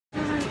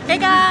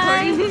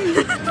guys!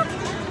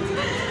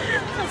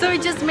 So we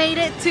just made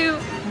it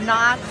to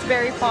Knott's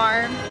Berry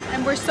Farm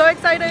and we're so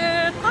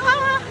excited! Oh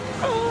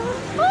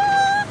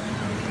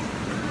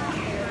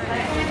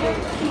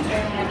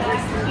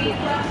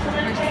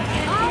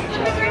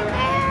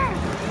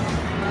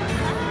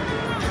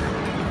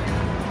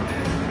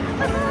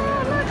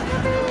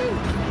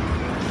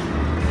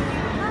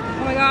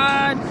my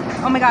god!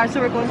 Oh my god, so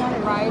we're going on a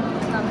ride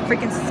and I'm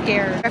freaking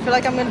scared. I feel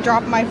like I'm gonna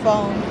drop my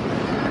phone.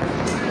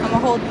 I'm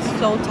gonna hold it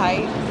so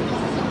tight.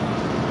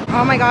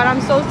 Oh my god,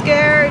 I'm so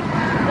scared.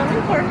 Don't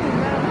record me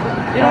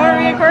now. You don't want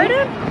to record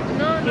it?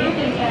 No,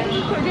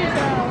 record it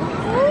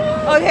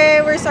now.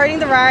 Okay, we're starting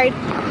the ride.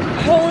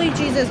 Holy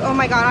Jesus. Oh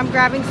my god, I'm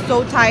grabbing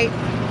so tight.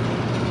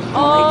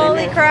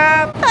 Holy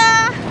crap.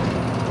 Ah.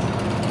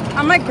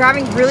 I'm like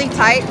grabbing really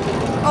tight.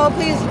 Oh,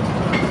 please.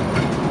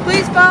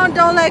 Please, phone,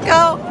 don't let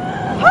go.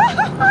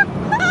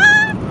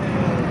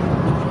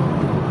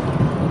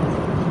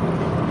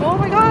 Oh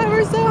my god,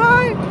 we're so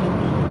high.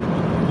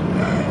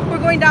 We're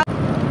going down.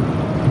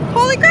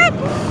 Holy crap.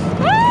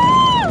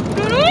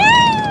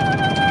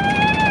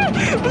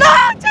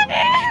 No, Jenny!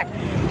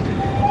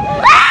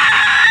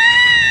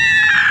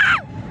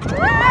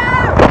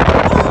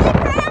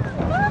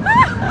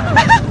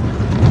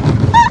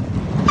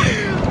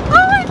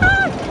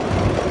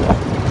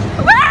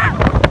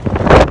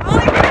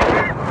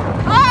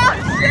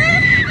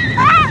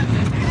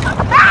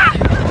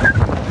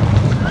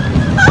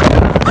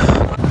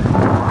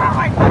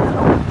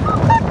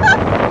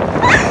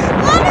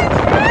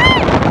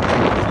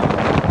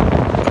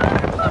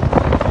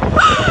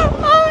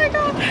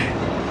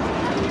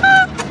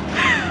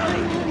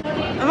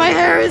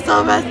 It's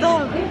so messed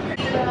up.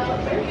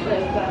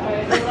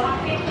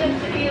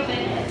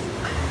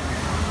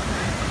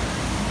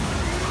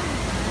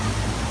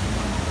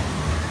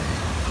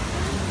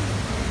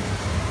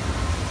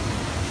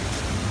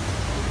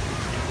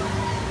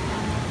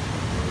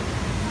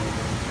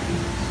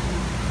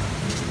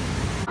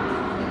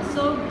 It's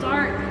so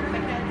dark. I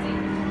can't see.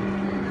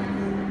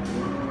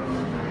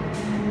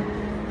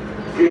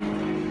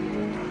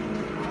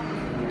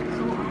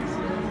 So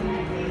awesome.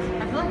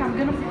 I feel like I'm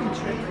gonna freaking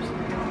trip or something.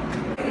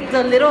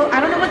 The little, I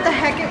don't know what the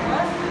heck it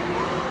was.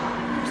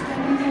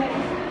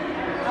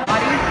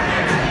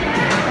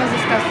 That was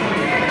disgusting.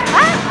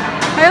 Ah!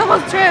 I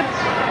almost tripped.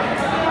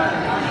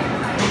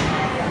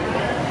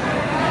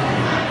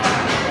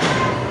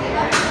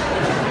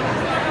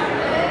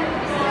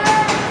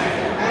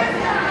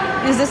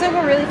 Is this one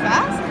go really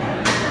fast?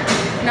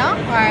 No?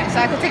 Alright, so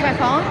I could take my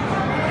phone?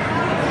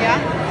 Yeah?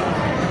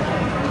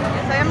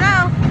 Yes, I am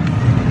now.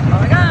 Oh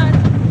my god.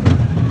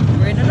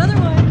 We're in another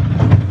one.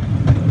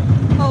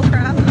 Oh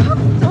crap.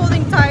 It's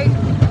holding tight.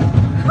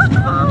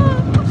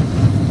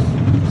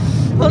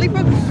 Holy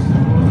fuck.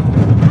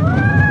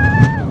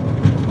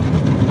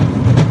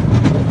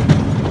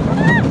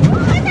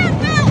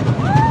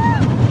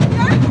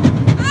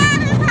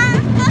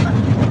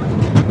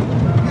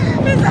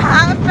 It's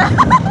half.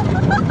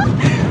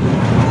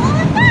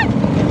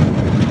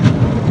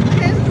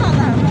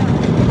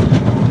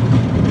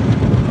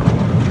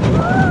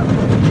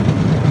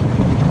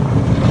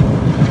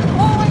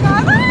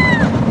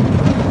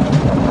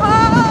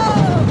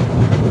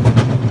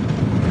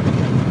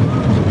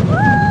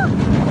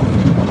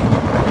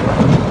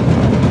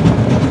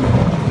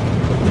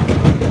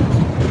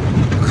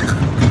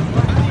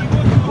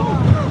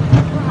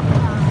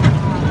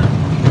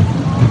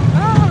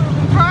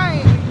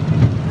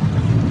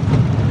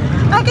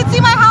 I can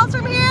see my house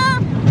from here.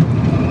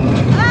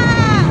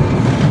 Ah.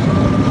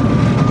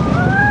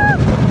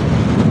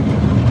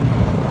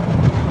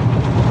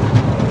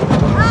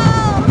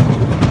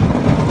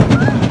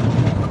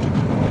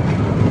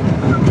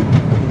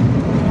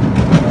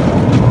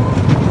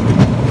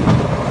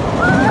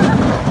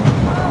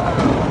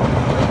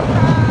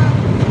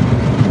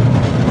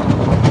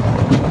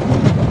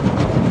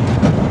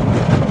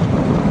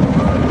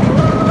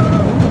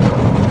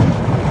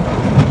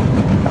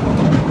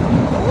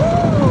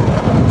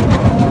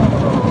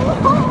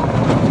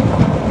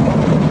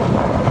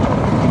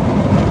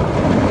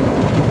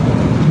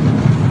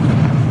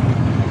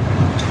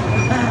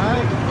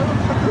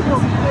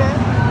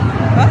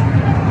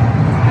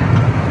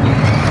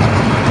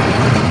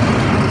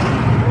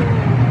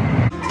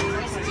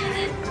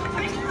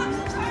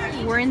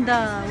 We're in the,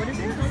 what is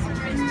it?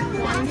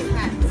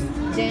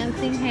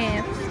 Dancing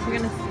hats. We're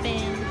gonna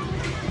spin.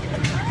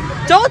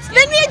 Don't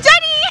spin me,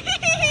 Jenny!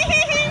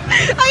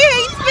 I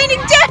hate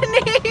spinning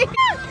Jenny!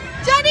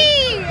 Jenny!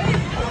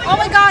 Oh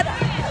my god,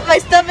 my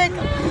stomach.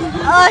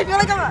 I feel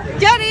like I'm,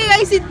 Jenny,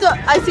 I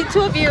see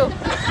two of you.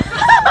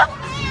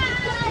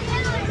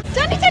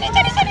 Jenny, Jenny,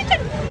 Jenny, Jenny,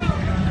 Jenny!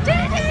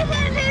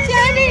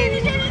 Jenny!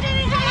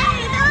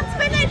 Don't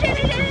spin it,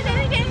 Jenny, Jenny,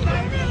 Jenny,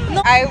 Jenny!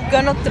 No. I'm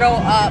gonna throw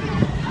up.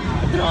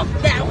 Throw up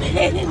that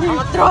way. I'm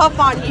gonna throw up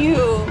on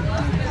you.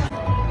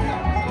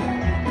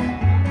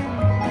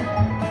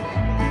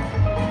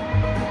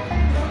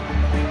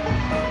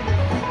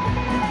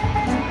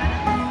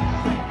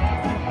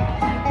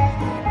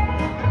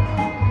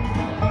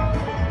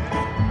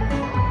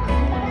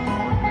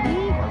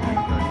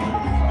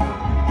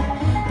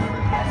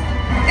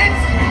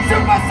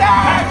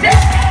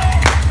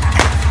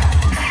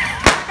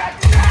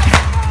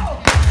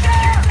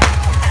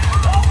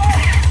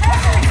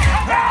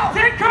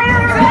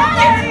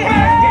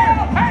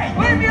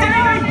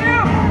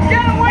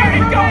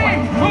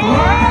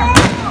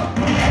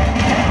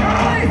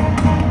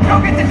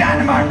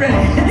 Dynamite ready.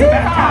 It's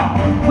about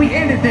time we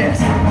ended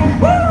this.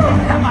 Woo!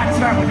 I might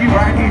start with you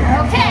right here.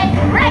 Okay,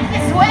 right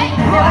this way.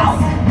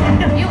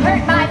 You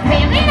hurt my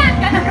family, and I'm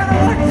gonna.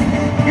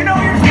 You know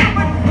you're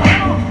stupid.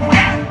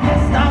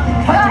 Stop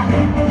touching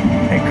me.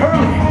 Hey,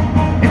 Curly,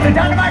 is the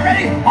dynamite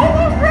ready?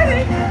 Almost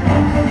ready.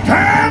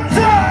 Time's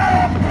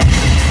up.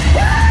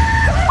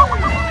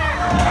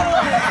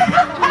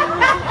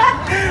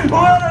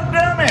 What a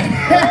dummy.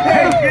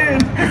 Hey,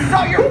 good. This is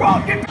all your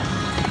fault.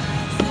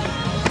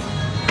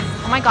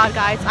 Oh my god,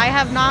 guys, I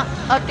have not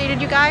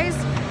updated you guys.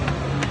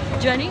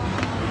 Jenny,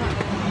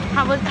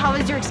 how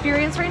is your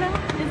experience right now?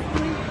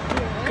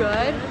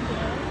 Good.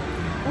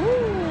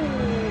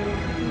 Ooh,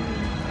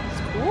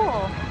 it's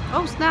cool.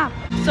 Oh snap.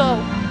 So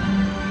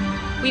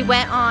we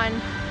went on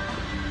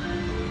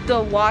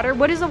the water.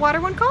 What is the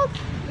water one called?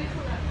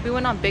 We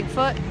went on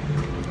Bigfoot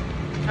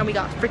and we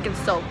got freaking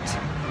soaked.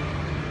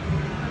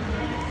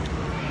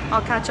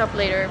 I'll catch up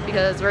later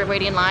because we're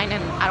waiting in line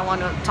and I don't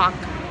want to talk.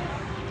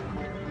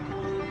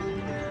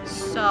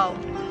 So,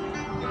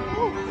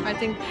 I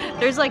think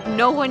there's like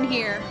no one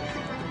here.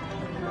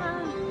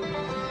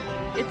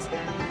 It's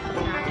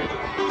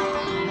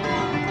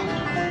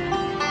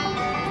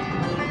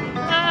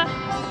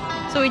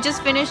so we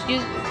just finished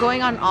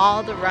going on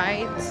all the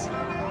rides.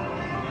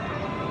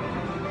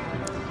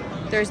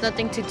 There's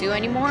nothing to do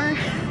anymore.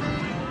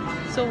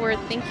 So we're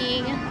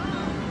thinking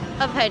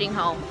of heading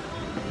home.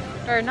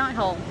 Or not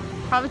home,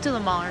 probably to the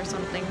mall or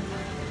something.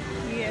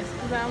 Yes,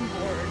 because I'm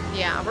bored.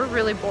 Yeah, we're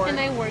really bored. And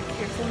I work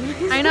here, so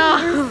I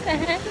know.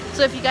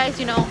 So if you guys,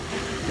 you know,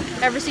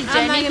 ever see Jenny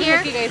I'm not gonna here,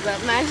 hook you guys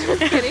up. Nah,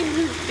 just kidding.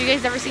 if you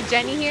guys ever see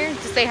Jenny here,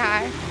 just say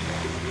hi.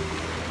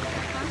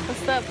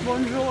 What's up?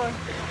 Bonjour.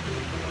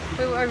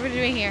 Wait, what are we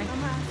doing here?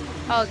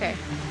 Oh, okay.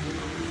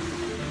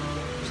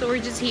 So we're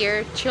just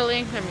here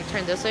chilling. Let me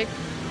turn this way.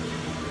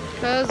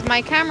 Because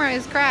my camera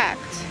is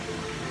cracked.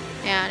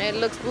 And it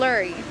looks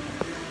blurry.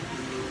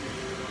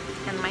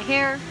 And my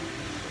hair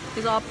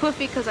is all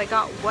puffy because I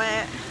got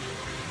wet.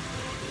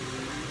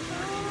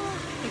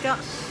 It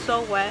got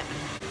so wet.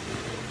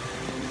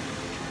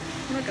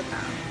 Look at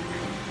that.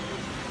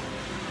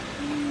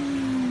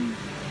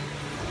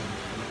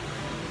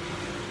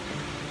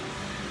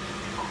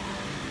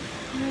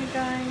 Hey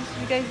guys,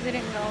 you guys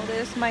didn't know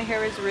this. My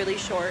hair is really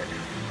short.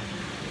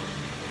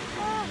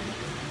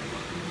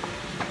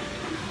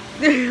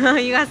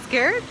 You got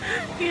scared?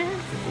 Yes.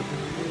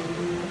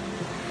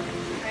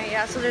 Alright,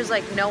 yeah, so there's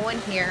like no one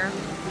here.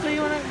 So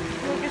you want to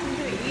go get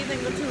something to eat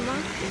and go to the mall?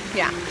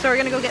 Yeah, so we're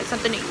gonna go get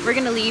something to eat. We're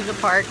gonna leave the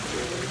park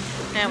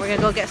and we're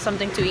gonna go get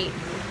something to eat.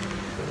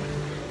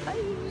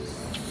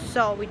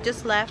 So we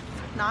just left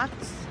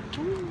Knott's.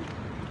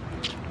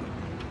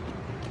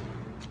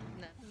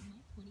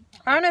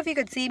 I don't know if you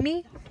could see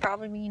me.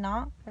 Probably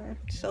not.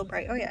 It's so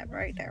bright. Oh yeah,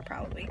 right there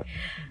probably.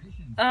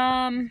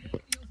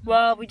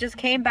 Well, we just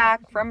came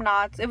back from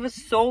Knott's. It was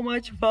so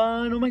much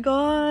fun. Oh my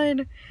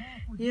god.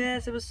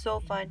 Yes, it was so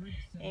fun.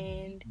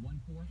 And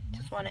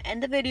just want to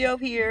end the video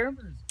here.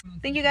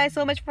 Thank you guys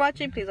so much for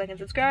watching. Please like and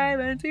subscribe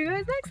and see you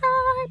guys next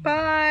time.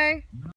 Bye.